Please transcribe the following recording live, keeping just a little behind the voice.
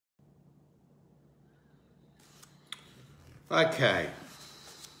Okay.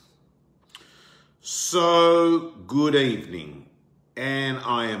 So, good evening. And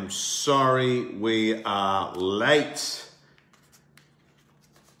I am sorry we are late.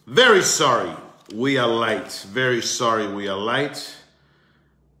 Very sorry we are late. Very sorry we are late.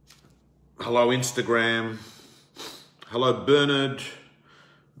 Hello, Instagram. Hello, Bernard.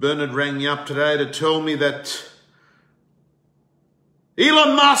 Bernard rang me up today to tell me that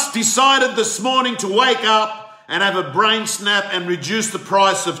Elon Musk decided this morning to wake up and have a brain snap and reduce the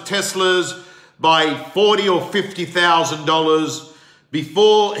price of Teslas by $40,000 or $50,000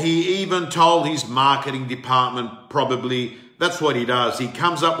 before he even told his marketing department. Probably that's what he does. He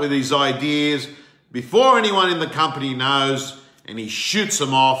comes up with these ideas before anyone in the company knows, and he shoots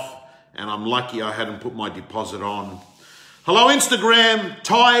them off. And I'm lucky I hadn't put my deposit on. Hello, Instagram.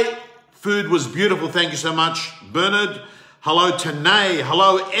 Thai food was beautiful. Thank you so much, Bernard. Hello, Tanae.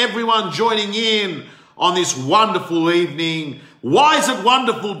 Hello, everyone joining in on this wonderful evening. Why is it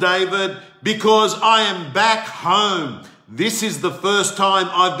wonderful, David? Because I am back home. This is the first time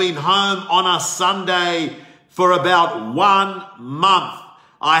I've been home on a Sunday for about 1 month.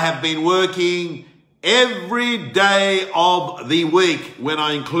 I have been working every day of the week when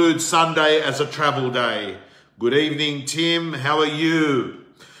I include Sunday as a travel day. Good evening, Tim. How are you?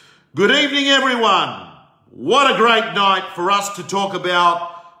 Good evening, everyone. What a great night for us to talk about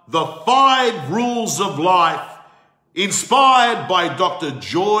the 5 rules of life inspired by Dr.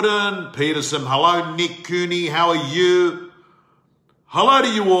 Jordan Peterson. Hello, Nick Cooney. How are you? Hello to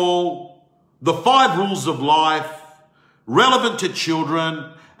you all. The 5 rules of life relevant to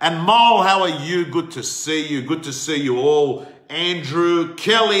children. And Mole, how are you? Good to see you. Good to see you all. Andrew,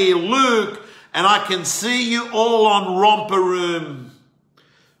 Kelly, Luke, and I can see you all on Romper Room.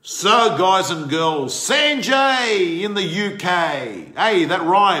 So, guys and girls, Sanjay in the UK. Hey, that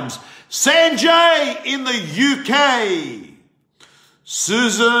rhymes. Sanjay in the UK.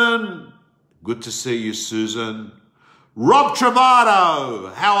 Susan, good to see you, Susan. Rob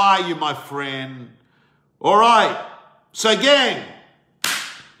Travato, how are you, my friend? All right, so gang,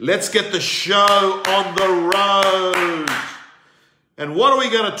 let's get the show on the road. And what are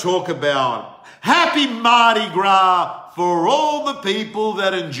we going to talk about? Happy Mardi Gras for all the people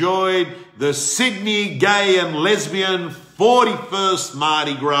that enjoyed the Sydney Gay and Lesbian 41st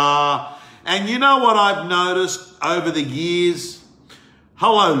Mardi Gras. And you know what I've noticed over the years?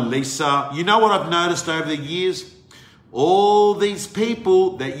 Hello, Lisa. You know what I've noticed over the years? All these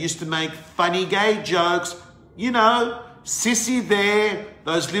people that used to make funny gay jokes, you know, sissy there,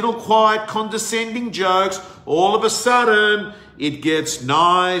 those little quiet condescending jokes, all of a sudden it gets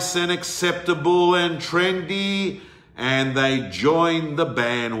nice and acceptable and trendy, and they join the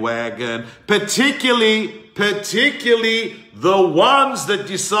bandwagon, particularly the ones that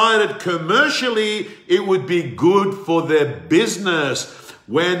decided commercially it would be good for their business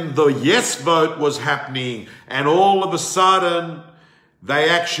when the yes vote was happening, and all of a sudden they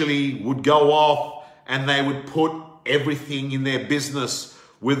actually would go off and they would put everything in their business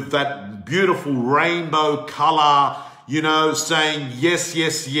with that beautiful rainbow color, you know, saying yes,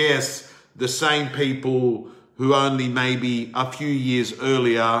 yes, yes. The same people who only maybe a few years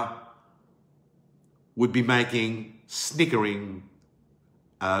earlier would be making snickering,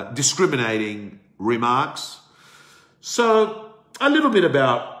 discriminating remarks. So a little bit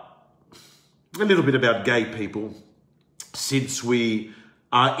about gay people since we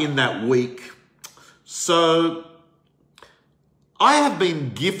are in that week. So I have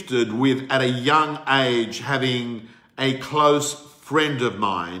been gifted with, at a young age, having a close friend of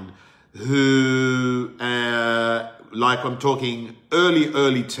mine who, like I'm talking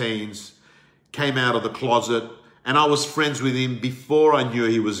early teens, came out of the closet, and I was friends with him before I knew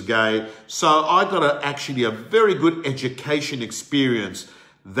he was gay. So I got actually a very good education experience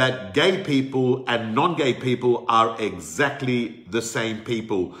that gay people and non-gay people are exactly the same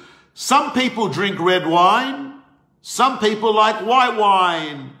people. Some people drink red wine. Some people like white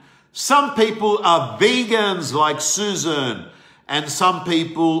wine. Some people are vegans like Susan. And some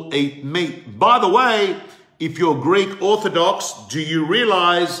people eat meat. By the way, if you're Greek Orthodox, do you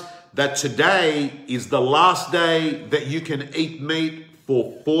realize that today is the last day that you can eat meat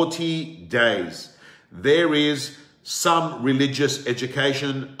for 40 days? There is some religious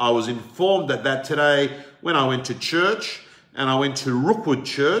education. I was informed that today when I went to church, and I went to Rookwood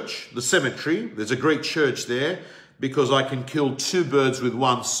Church, the cemetery. There's a Greek church there, because I can kill 2 birds with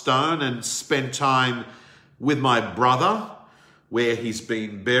 1 stone and spend time with my brother where he's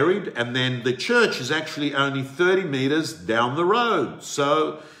been buried. And then the church is actually only 30 meters down the road.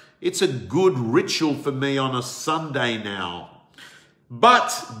 So it's a good ritual for me on a Sunday now.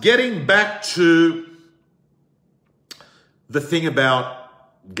 But getting back to the thing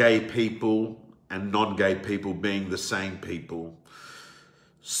about gay people and non-gay people being the same people.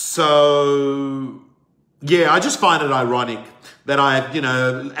 So, yeah, I just find it ironic that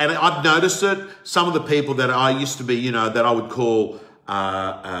and I've noticed it, some of the people that I used to be, that I would call,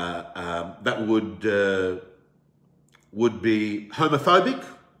 that would be homophobic,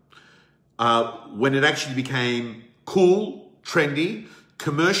 when it actually became cool, trendy,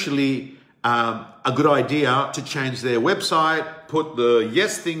 commercially a good idea to change their website, put the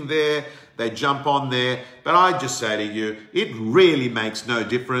yes thing there, they jump on there. But I just say to you, it really makes no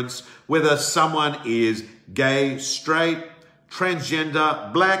difference whether someone is gay, straight,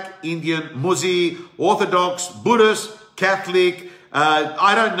 transgender, black, Indian, Muslim, Orthodox, Buddhist, Catholic,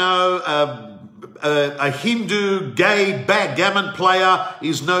 I don't know, a Hindu gay backgammon player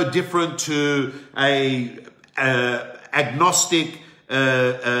is no different to a agnostic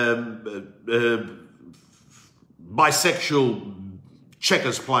bisexual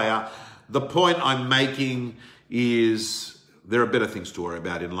checkers player. The point I'm making is there are better things to worry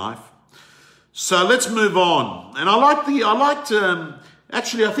about in life. So let's move on. And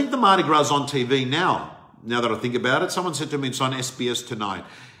actually, I think the Mardi Gras is on TV now that I think about it. Someone said to me it's on SBS tonight.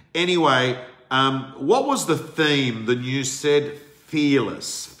 Anyway, what was the theme? The news said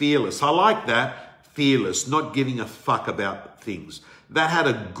fearless. Fearless. I like that. Fearless. Not giving a fuck about things. That had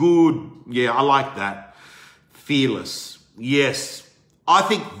a good, yeah, I like that. Fearless. Yes. I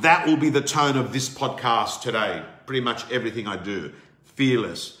think that will be the tone of this podcast today. Pretty much everything I do.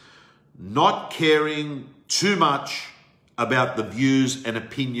 Fearless. Not caring too much about the views and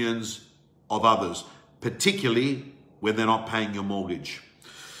opinions of others, particularly when they're not paying your mortgage.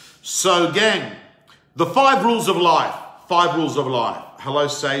 So, gang, the 5 rules of life. 5 rules of life. Hello,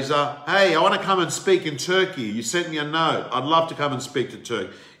 Cesar. Hey, I want to come and speak in Turkey. You sent me a note. I'd love to come and speak in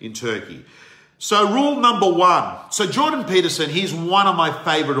Turkey. So, rule number 1. So, Jordan Peterson, he's one of my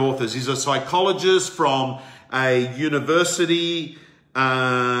favorite authors. He's a psychologist from a university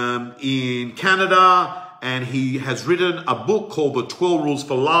in Canada, and he has written a book called The 12 Rules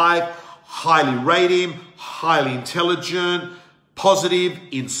for Life. Highly rate him, highly intelligent, positive,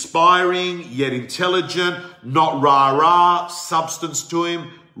 inspiring, yet intelligent, not rah-rah, substance to him.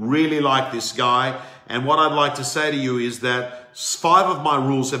 Really like this guy. And what I'd like to say to you is that 5 of my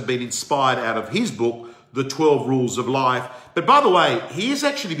rules have been inspired out of his book, The 12 Rules of Life. But by the way, he has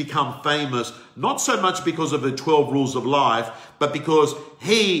actually become famous, not so much because of the 12 Rules of Life, but because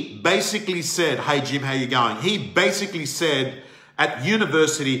he basically said, hey Jim, how you going? He basically said at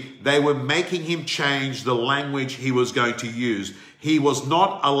university, they were making him change the language he was going to use. He was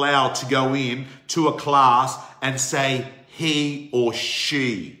not allowed to go in to a class and say he or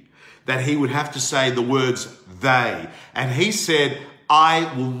she, that he would have to say the words they. And he said,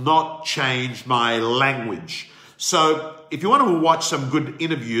 I will not change my language. So if you want to watch some good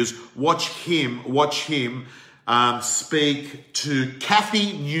interviews, watch him speak to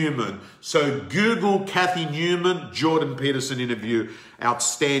Kathy Newman. So Google Kathy Newman, Jordan Peterson interview.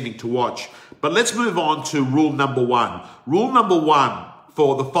 Outstanding to watch. But let's move on to rule number 1. Rule number 1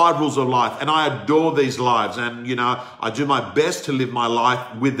 for the 5 rules of life. And I adore these lives. And, I do my best to live my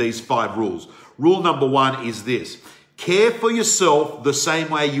life with these 5 rules. Rule number 1 is this. Care for yourself the same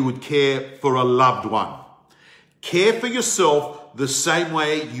way you would care for a loved one. Care for yourself the same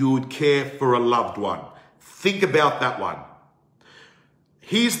way you would care for a loved one. Think about that one.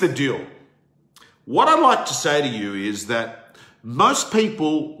 Here's the deal. What I'd like to say to you is that most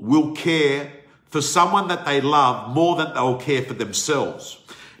people will care for someone that they love more than they'll care for themselves.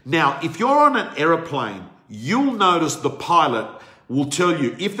 Now, if you're on an airplane, you'll notice the pilot will tell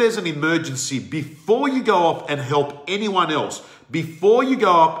you if there's an emergency before you go up and help anyone else.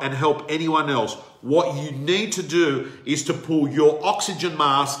 What you need to do is to pull your oxygen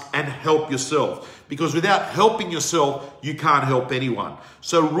mask and help yourself. Because without helping yourself, you can't help anyone.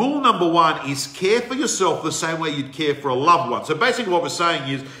 So rule number 1 is care for yourself the same way you'd care for a loved one. So basically what we're saying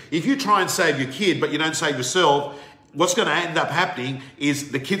is, if you try and save your kid, but you don't save yourself, what's going to end up happening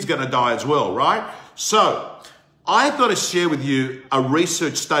is the kid's going to die as well, right? So I've got to share with you a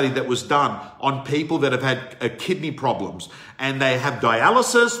research study that was done on people that have had kidney problems, and they have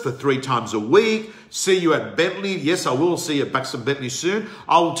dialysis for 3 times a week. See you at Bentley. Yes, I will see you at Buxton Bentley soon.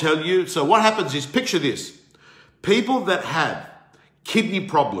 I will tell you. So what happens is, picture this. People that have kidney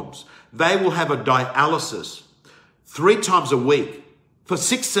problems, they will have a dialysis 3 times a week for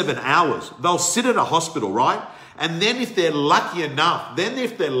 6-7 hours. They'll sit at a hospital, right? And then if they're lucky enough,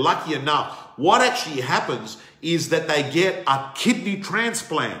 what actually happens is that they get a kidney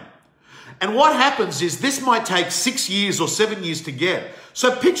transplant. And what happens is this might take 6 years or 7 years to get.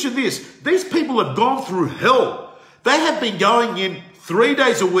 So picture this. These people have gone through hell. They have been going in 3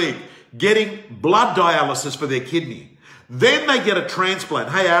 days a week, getting blood dialysis for their kidney. Then they get a transplant.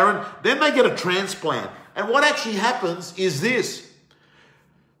 Hey, Aaron, then they get a transplant. And what actually happens is this.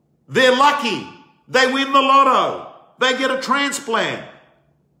 They're lucky. They win the lotto. They get a transplant.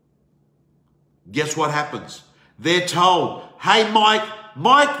 Guess what happens? They're told, hey, Mike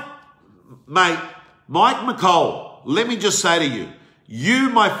McCall, let me just say to you,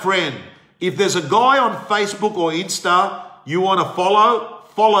 my friend, if there's a guy on Facebook or Insta you want to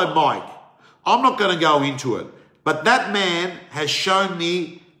follow Mike. I'm not going to go into it, but that man has shown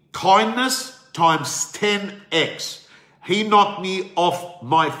me kindness times 10x. He knocked me off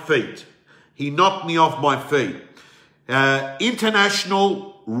my feet.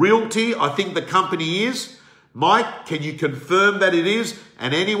 International Realty, I think the company is. Mike, can you confirm that it is?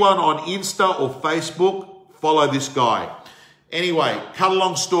 And anyone on Insta or Facebook, follow this guy. Anyway, cut a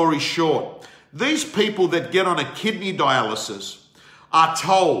long story short. These people that get on a kidney dialysis are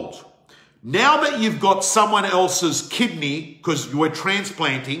told, now that you've got someone else's kidney, because we're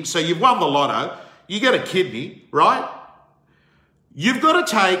transplanting, so you've won the lotto, you get a kidney, right? You've got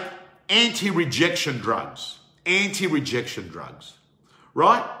to take anti-rejection drugs,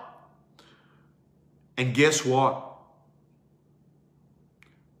 right? And guess what?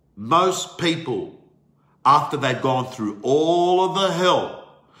 Most people, after they've gone through all of the hell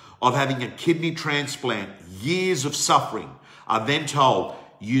of having a kidney transplant, years of suffering, are then told,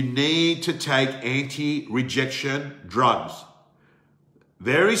 you need to take anti-rejection drugs.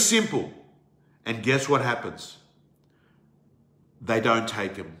 Very simple. And guess what happens? They don't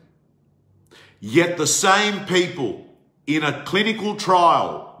take them. Yet the same people in a clinical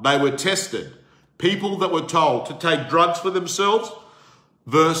trial, they were tested, people that were told to take drugs for themselves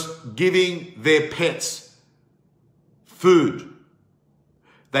versus giving their pets food.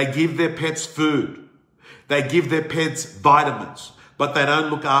 They give their pets food. They give their pets vitamins, but they don't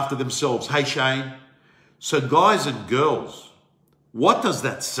look after themselves. Hey, Shane. So guys and girls, what does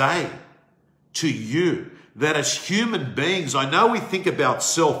that say to you? That as human beings, I know we think about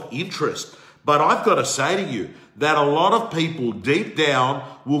self-interest, but I've got to say to you that a lot of people deep down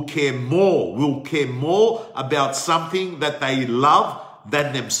will care more about something that they love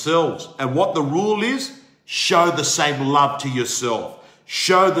than themselves. And what the rule is, show the same love to yourself.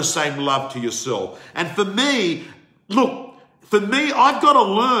 Show the same love to yourself. And for me, look, I've got to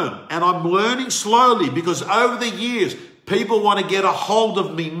learn, and I'm learning slowly, because over the years, people want to get a hold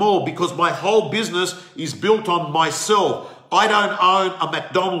of me more because my whole business is built on myself. I don't own a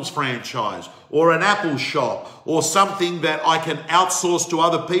McDonald's franchise or an Apple shop or something that I can outsource to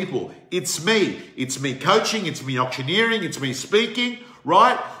other people. It's me. It's me coaching. It's me auctioneering. It's me speaking,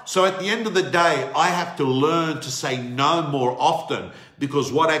 right? So at the end of the day, I have to learn to say no more often, because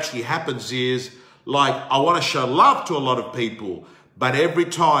what actually happens is, like, I want to show love to a lot of people, but every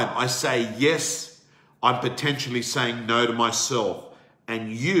time I say yes, I'm potentially saying no to myself,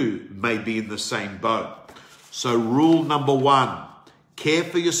 and you may be in the same boat. So rule number 1, care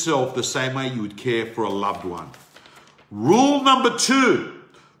for yourself the same way you would care for a loved one. Rule number 2,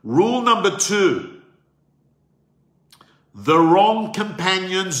 the wrong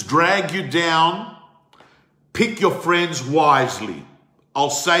companions drag you down. Pick your friends wisely.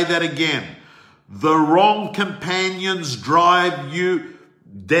 I'll say that again. The wrong companions drive you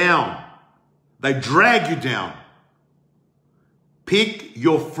down. They drag you down. Pick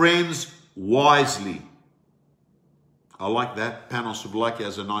your friends wisely. I like that. Panos would like it,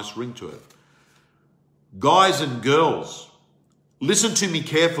 has a nice ring to it. Guys and girls, listen to me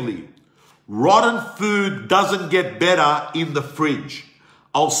carefully. Rotten food doesn't get better in the fridge.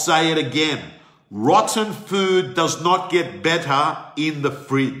 I'll say it again. Rotten food does not get better in the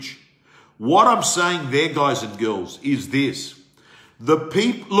fridge. What I'm saying there, guys and girls, is this.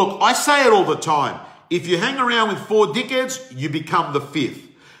 Look, I say it all the time. If you hang around with 4 dickheads, you become the 5th.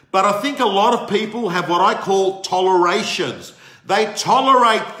 But I think a lot of people have what I call tolerations. They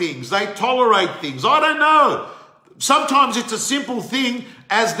tolerate things. I don't know. Sometimes it's a simple thing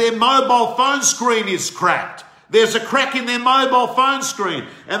as their mobile phone screen is cracked. There's a crack in their mobile phone screen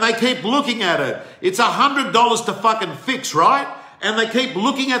and they keep looking at it. It's $100 to fucking fix, right? And they keep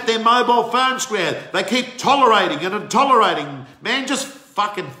looking at their mobile phone screen. They keep tolerating and tolerating. Man, just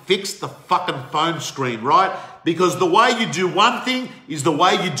fucking fix the fucking phone screen, right? Because the way you do one thing is the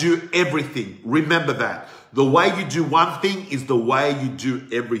way you do everything. Remember that. The way you do one thing is the way you do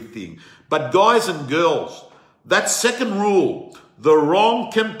everything. But guys and girls, that second rule, the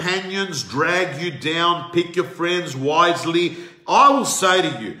wrong companions drag you down. Pick your friends wisely. I will say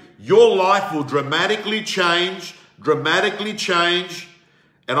to you, your life will dramatically change. And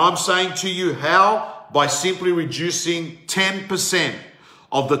I'm saying to you how? by simply reducing 10%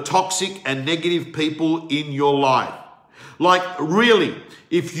 of the toxic and negative people in your life. Like, really,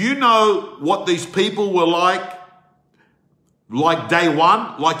 if you know what these people were like day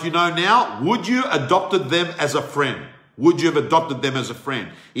one, like you know now, would you have adopted them as a friend? Would you have adopted them as a friend?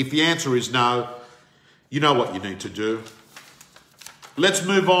 If the answer is no, you know what you need to do. Let's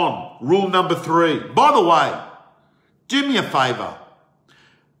move on. Rule number 3. By the way, do me a favor.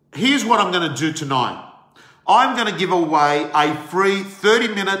 Here's what I'm going to do tonight. I'm going to give away a free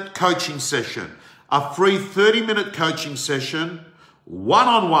 30-minute coaching session. A free 30-minute coaching session,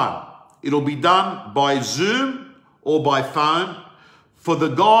 one-on-one. It'll be done by Zoom or by phone for the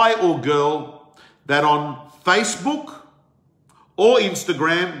guy or girl that on Facebook or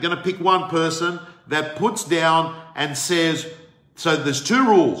Instagram, going to pick one person that puts down and says, so there's 2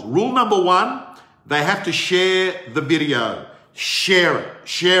 rules. Rule number 1, they have to share the video. Share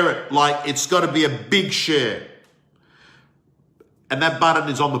it like it's got to be a big share. And that button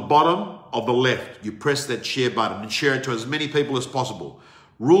is on the bottom of the left. You press that share button and share it to as many people as possible.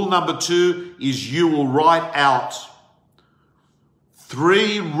 Rule number 2 is you will write out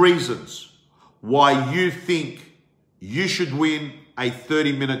 3 reasons why you think you should win a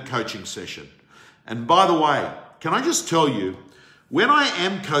 30-minute coaching session. And by the way, can I just tell you, when I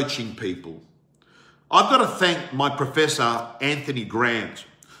am coaching people, I've got to thank my professor, Anthony Grant,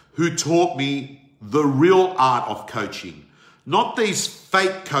 who taught me the real art of coaching. Not these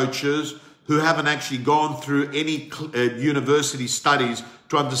fake coaches who haven't actually gone through any university studies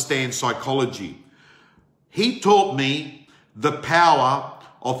to understand psychology. He taught me the power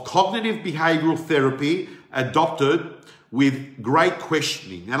of cognitive behavioral therapy adopted with great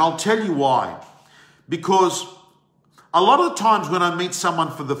questioning. And I'll tell you why. Because a lot of times when I meet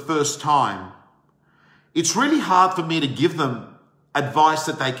someone for the first time, it's really hard for me to give them advice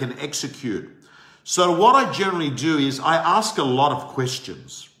that they can execute. So what I generally do is I ask a lot of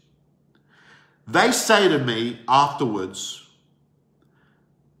questions. They say to me afterwards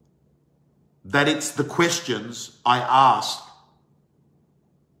that it's the questions I asked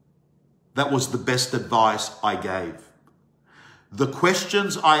that was the best advice I gave. The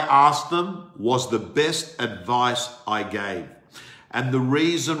questions I asked them was the best advice I gave. And the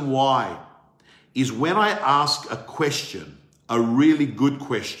reason why is when I ask a question, a really good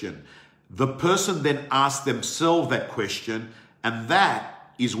question, the person then asks themselves that question, and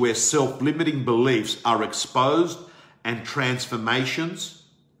that is where self-limiting beliefs are exposed and transformations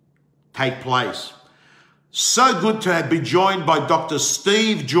take place. So good to be joined by Dr.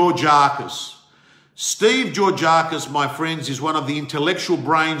 Steve Georgiakis. Steve Georgiakis, my friends, is one of the intellectual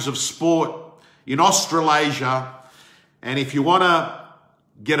brains of sport in Australasia. And if you want to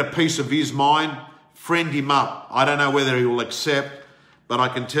get a piece of his mind, friend him up. I don't know whether he will accept, but I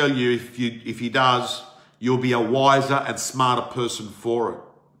can tell you if he does, you'll be a wiser and smarter person for it.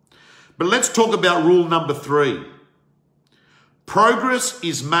 But let's talk about rule number 3. Progress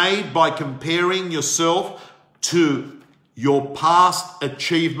is made by comparing yourself to your past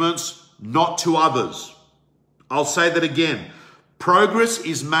achievements, not to others. I'll say that again. Progress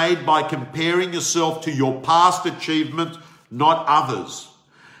is made by comparing yourself to your past achievements, not others.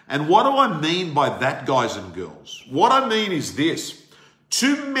 And what do I mean by that, guys and girls? What I mean is this.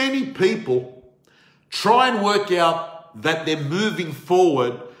 Too many people try and work out that they're moving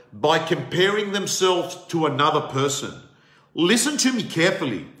forward by comparing themselves to another person. Listen to me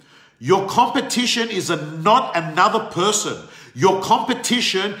carefully. Your competition is not another person. Your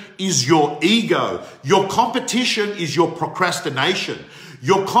competition is your ego. Your competition is your procrastination.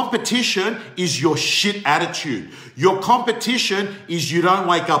 Your competition is your shit attitude. Your competition is you don't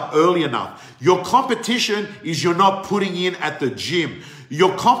wake up early enough. Your competition is you're not putting in at the gym.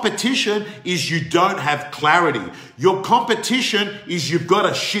 Your competition is you don't have clarity. Your competition is you've got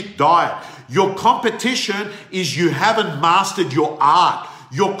a shit diet. Your competition is you haven't mastered your art.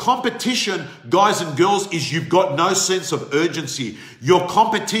 Your competition, guys and girls, is you've got no sense of urgency. Your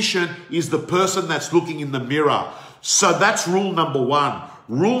competition is the person that's looking in the mirror. So that's rule number 1.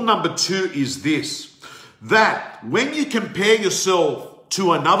 Rule number 2 is this, that when you compare yourself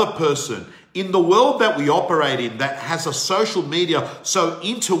to another person, in the world that we operate in that has a social media so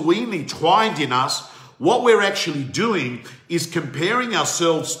intertwined in us, what we're actually doing is comparing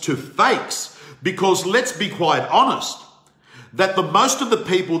ourselves to fakes. Because let's be quite honest, that most of the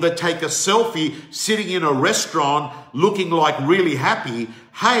people that take a selfie sitting in a restaurant looking like really happy,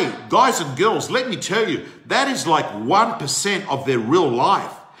 hey, guys and girls, let me tell you, that is like 1% of their real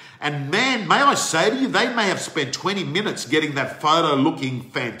life. And man, may I say to you, they may have spent 20 minutes getting that photo looking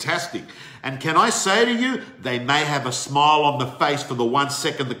fantastic. And can I say to you, they may have a smile on the face for the 1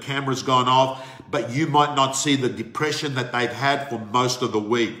 second the camera's gone off, but you might not see the depression that they've had for most of the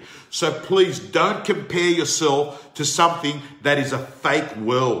week. So please don't compare yourself to something that is a fake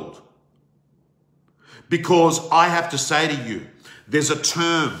world. Because I have to say to you, there's a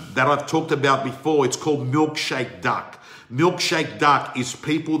term that I've talked about before. It's called milkshake duck. Milkshake duck is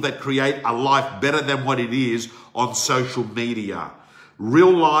people that create a life better than what it is on social media.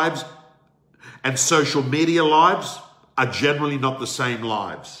 Real lives and social media lives are generally not the same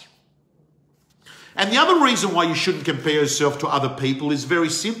lives. And the other reason why you shouldn't compare yourself to other people is very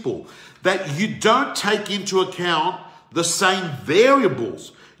simple. That you don't take into account the same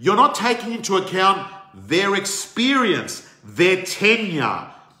variables. You're not taking into account their experience, their tenure,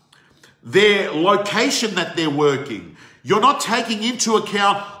 their location that they're working. You're not taking into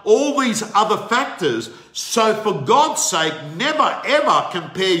account all these other factors. So for God's sake, never ever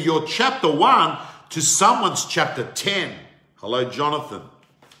compare your chapter 1 to someone's chapter 10. Hello, Jonathan.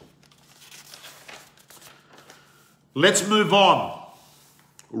 Let's move on.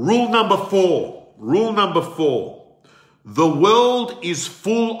 Rule number 4. Rule number 4. The world is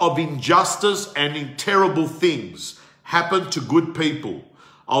full of injustice and terrible things happen to good people.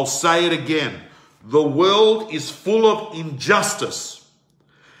 I'll say it again. The world is full of injustice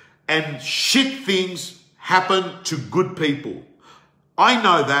and shit things happen to good people. I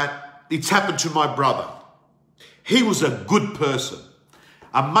know that. It's happened to my brother. He was a good person.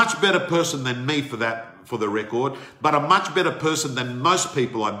 A much better person than me for the record, but a much better person than most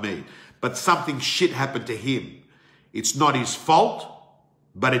people I meet. But something shit happened to him. It's not his fault,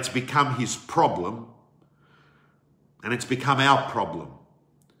 but it's become his problem, and it's become our problem.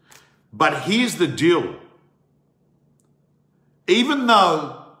 But here's the deal. Even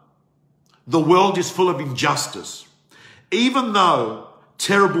though the world is full of injustice, even though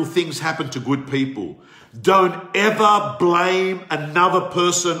terrible things happen to good people, don't ever blame another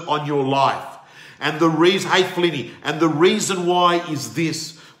person on your life. And the reason, hey Flinny, and the reason why is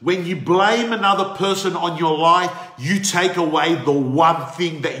this. When you blame another person on your life, you take away the one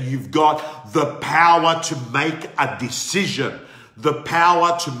thing that you've got, the power to make a decision, the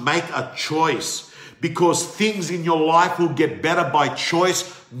power to make a choice. Because things in your life will get better by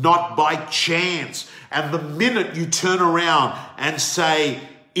choice, not by chance. And the minute you turn around and say,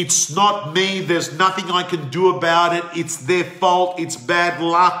 it's not me, there's nothing I can do about it, it's their fault, it's bad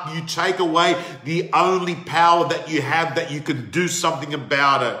luck, you take away the only power that you have that you can do something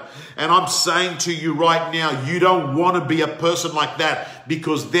about it. And I'm saying to you right now, you don't want to be a person like that,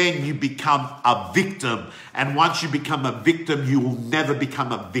 because then you become a victim. And once you become a victim, you will never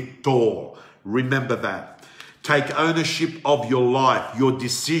become a victor. Remember that. Take ownership of your life. Your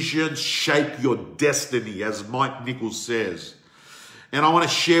decisions shape your destiny, as Mike Nichols says. And I want to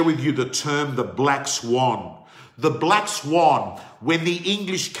share with you the term, the black swan. The black swan, when the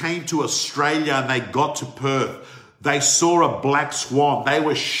English came to Australia and they got to Perth, they saw a black swan. They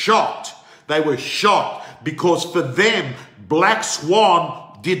were shocked. They were shocked because for them, black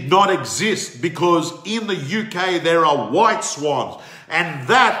swan did not exist, because in the UK, there are white swans. And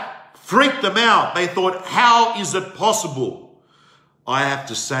that freaked them out. They thought, how is it possible? I have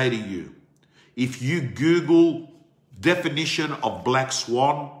to say to you, if you Google definition of black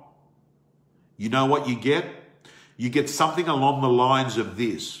swan, you know what you get? You get something along the lines of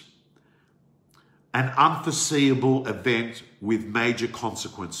this: an unforeseeable event with major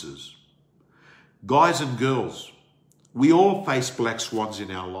consequences. Guys and girls, we all face black swans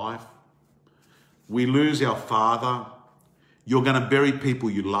in our life. We lose our father. You're going to bury people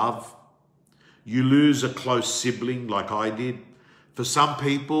you love. You lose a close sibling like I did. For some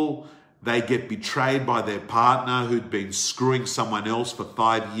people, they get betrayed by their partner who'd been screwing someone else for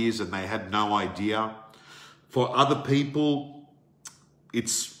 5 years and they had no idea. For other people,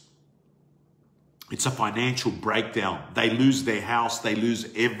 it's a financial breakdown. They lose their house, they lose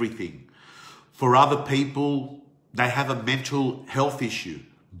everything. For other people, they have a mental health issue,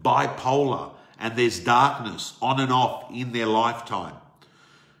 bipolar, and there's darkness on and off in their lifetime.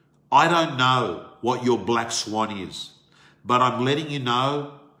 I don't know what your black swan is, but I'm letting you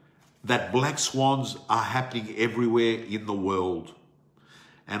know that black swans are happening everywhere in the world.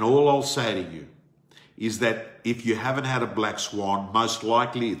 And all I'll say to you is that if you haven't had a black swan, most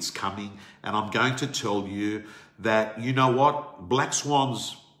likely it's coming. And I'm going to tell you that, you know what? Black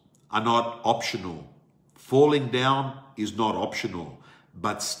swans are not optional. Falling down is not optional,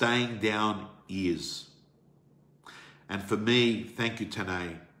 but staying down is. And for me, thank you,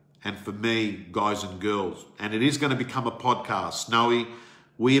 Tanae. And for me, guys and girls, and it is going to become a podcast. Snowy,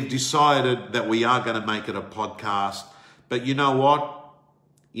 we have decided that we are going to make it a podcast. But you know what?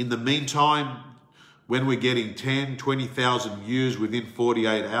 In the meantime, when we're getting 10, 20,000 views within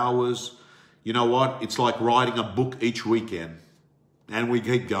 48 hours, you know what? It's like writing a book each weekend. And we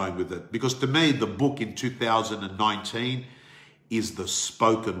keep going with it. Because to me, the book in 2019 is the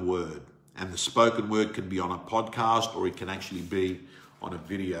spoken word. And the spoken word can be on a podcast or it can actually be on a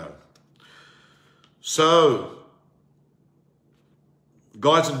video. So,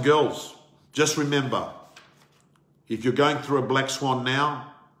 guys and girls, just remember, if you're going through a black swan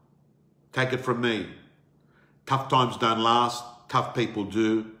now, take it from me. Tough times don't last, tough people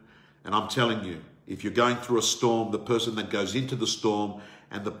do. And I'm telling you, if you're going through a storm, the person that goes into the storm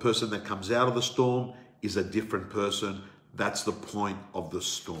and the person that comes out of the storm is a different person. That's the point of the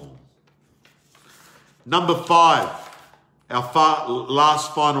storm. Number 5, our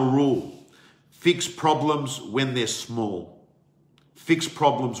last final rule. Fix problems when they're small. Fix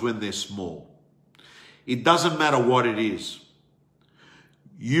problems when they're small. It doesn't matter what it is.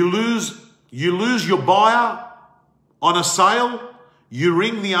 You lose your buyer on a sale, you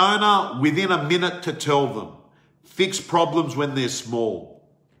ring the owner within a minute to tell them. Fix problems when they're small.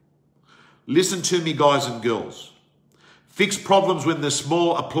 Listen to me, guys and girls. Fix problems when they're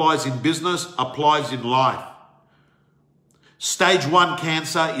small applies in business, applies in life. Stage 1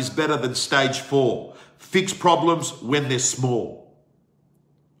 cancer is better than stage 4. Fix problems when they're small.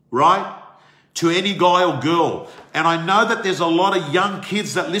 Right? To any guy or girl. And I know that there's a lot of young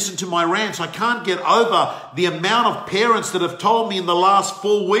kids that listen to my rants. I can't get over the amount of parents that have told me in the last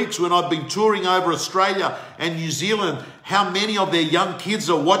 4 weeks when I've been touring over Australia and New Zealand, how many of their young kids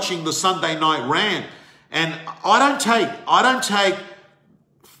are watching the Sunday night rant. And I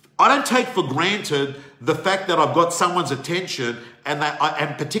don't take for granted the fact that I've got someone's attention and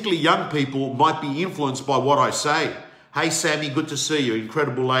and particularly young people might be influenced by what I say. Hey, Sammy, good to see you,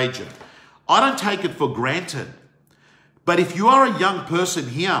 incredible agent. I don't take it for granted. But if you are a young person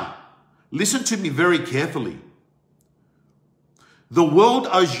here, listen to me very carefully. The world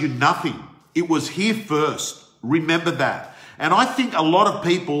owes you nothing. It was here first. Remember that. And I think a lot of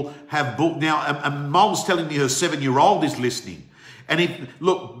people have booked now, and Mom's telling me her 7-year-old is listening. And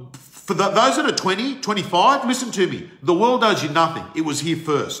look, for those that are 20, 25, listen to me. The world owes you nothing. It was here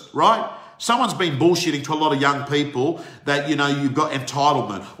first, right? Someone's been bullshitting to a lot of young people that, you know, you've got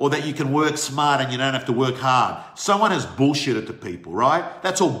entitlement or that you can work smart and you don't have to work hard. Someone has bullshitted to people, right?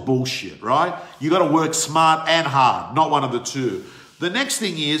 That's all bullshit, right? You got to work smart and hard, not one of the two. The next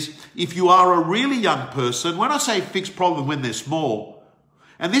thing is, if you are a really young person, when I say fix problem when they're small,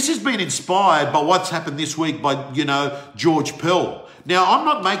 and this has been inspired by what's happened this week by, you know, George Pell. Now, I'm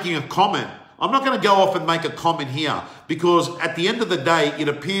not making a comment. I'm not going to go off and make a comment here because at the end of the day, it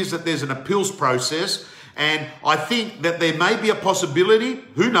appears that there's an appeals process and I think that there may be a possibility,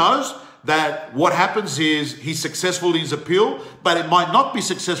 who knows, that what happens is he's successful in his appeal, but it might not be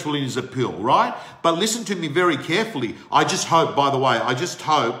successful in his appeal, right? But listen to me very carefully. I just hope, by the way, I just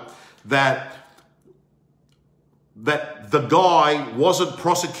hope that the guy wasn't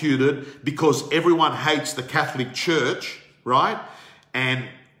prosecuted because everyone hates the Catholic Church, right? And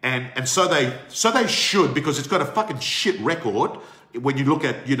so they should, because it's got a fucking shit record. When you look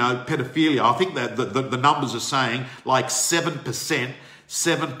at, you know, pedophilia, I think that the numbers are saying like 7%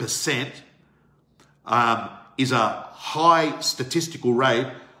 is a high statistical rate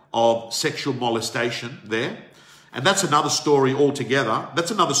of sexual molestation there. And that's another story altogether.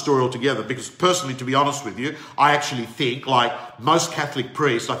 Because personally, to be honest with you, I actually think like most Catholic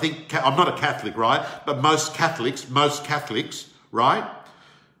priests, I'm not a Catholic, right? But most Catholics, right?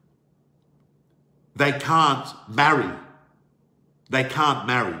 They can't marry. They can't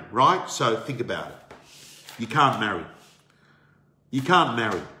marry, right? So think about it. You can't marry. You can't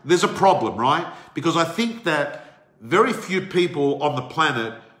marry. There's a problem, right? Because I think that very few people on the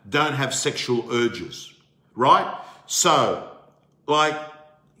planet don't have sexual urges, right? So, like,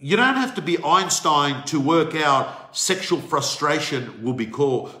 you don't have to be Einstein to work out sexual frustration will be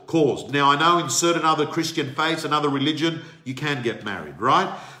caused. Now, I know in certain other Christian faiths and other religion, you can get married, right?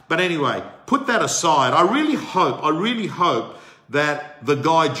 But anyway, put that aside. I really hope that the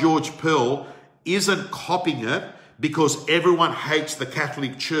guy George Pell isn't copying it because everyone hates the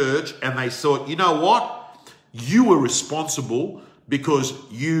Catholic Church and they thought, you know what? You were responsible because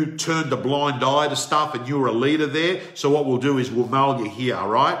you turned a blind eye to stuff and you were a leader there. So what we'll do is we'll mail you here,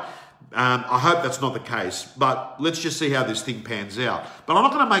 right? I hope that's not the case, but let's just see how this thing pans out. But I'm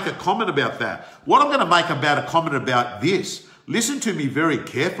not going to make a comment about that. What I'm going to make a comment about this, listen to me very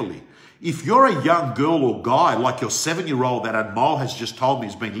carefully. If you're a young girl or guy, like your 7-year-old that Anmol has just told me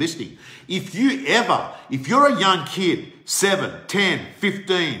has been listening, if you're a young kid, 7, 10,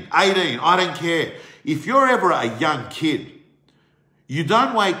 15, 18, I don't care. If you're ever a young kid, you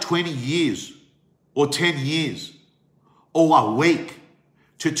don't wait 20 years or 10 years or a week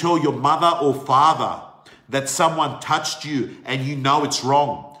to tell your mother or father that someone touched you and you know it's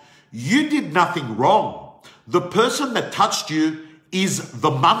wrong. You did nothing wrong. The person that touched you is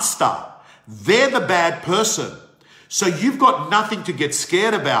the monster. They're the bad person. So you've got nothing to get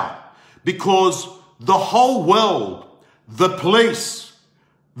scared about, because the whole world, the police,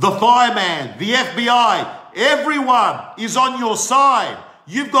 the fireman, the FBI, everyone is on your side.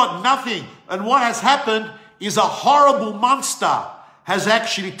 You've got nothing. And what has happened is a horrible monster has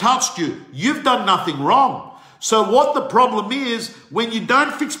actually touched you. You've done nothing wrong. So what the problem is, when you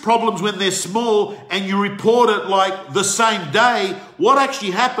don't fix problems when they're small and you report it like the same day, what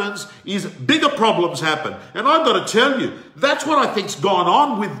actually happens is bigger problems happen. And I've got to tell you, that's what I think's gone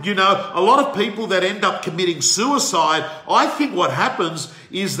on with, a lot of people that end up committing suicide. I think what happens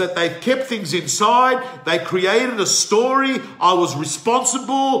is that they've kept things inside. They created a story. I was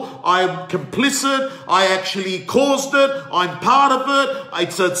responsible. I'm complicit. I actually caused it. I'm part of it.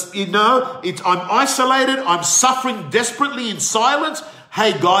 I'm isolated. I'm suffering desperately in silence.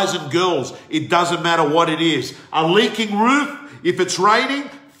 Hey, guys and girls, it doesn't matter what it is. A leaking roof, if it's raining,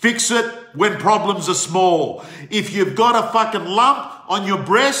 fix it when problems are small. If you've got a fucking lump on your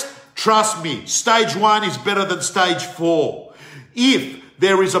breast, trust me, stage 1 is better than stage 4. If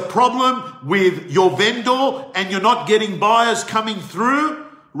there is a problem with your vendor and you're not getting buyers coming through,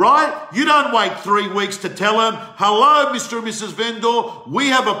 right? You don't wait 3 weeks to tell them, hello, Mr. and Mrs. Vendor, we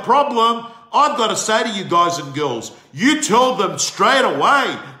have a problem. I've got to say to you guys and girls, you tell them straight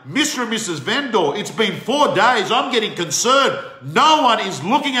away, Mr. and Mrs. Vendor, it's been 4 days. I'm getting concerned. No one is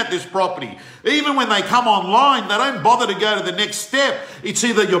looking at this property. Even when they come online, they don't bother to go to the next step. It's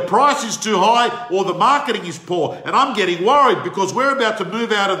either your price is too high or the marketing is poor. And I'm getting worried because we're about to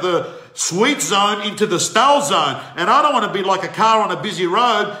move out of the sweet zone into the stale zone. And I don't want to be like a car on a busy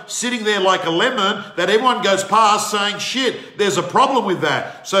road, sitting there like a lemon that everyone goes past saying, shit, there's a problem with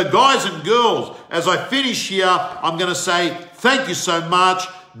that. So guys and girls, as I finish here, I'm going to say thank you so much.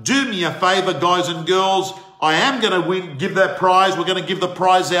 Do me a favor, guys and girls. I am going to give that prize. We're going to give the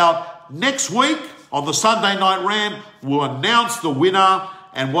prize out next week on the Sunday Night Rant. We'll announce the winner.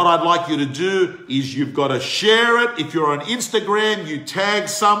 And what I'd like you to do is you've got to share it. If you're on Instagram, you tag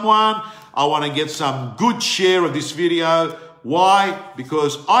someone. I want to get some good share of this video. Why?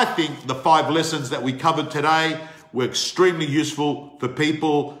 Because I think the 5 lessons that we covered today were extremely useful for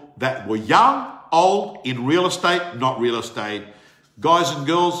people that were young, old, in real estate, not real estate. Guys and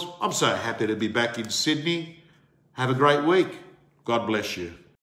girls, I'm so happy to be back in Sydney. Have a great week. God bless you.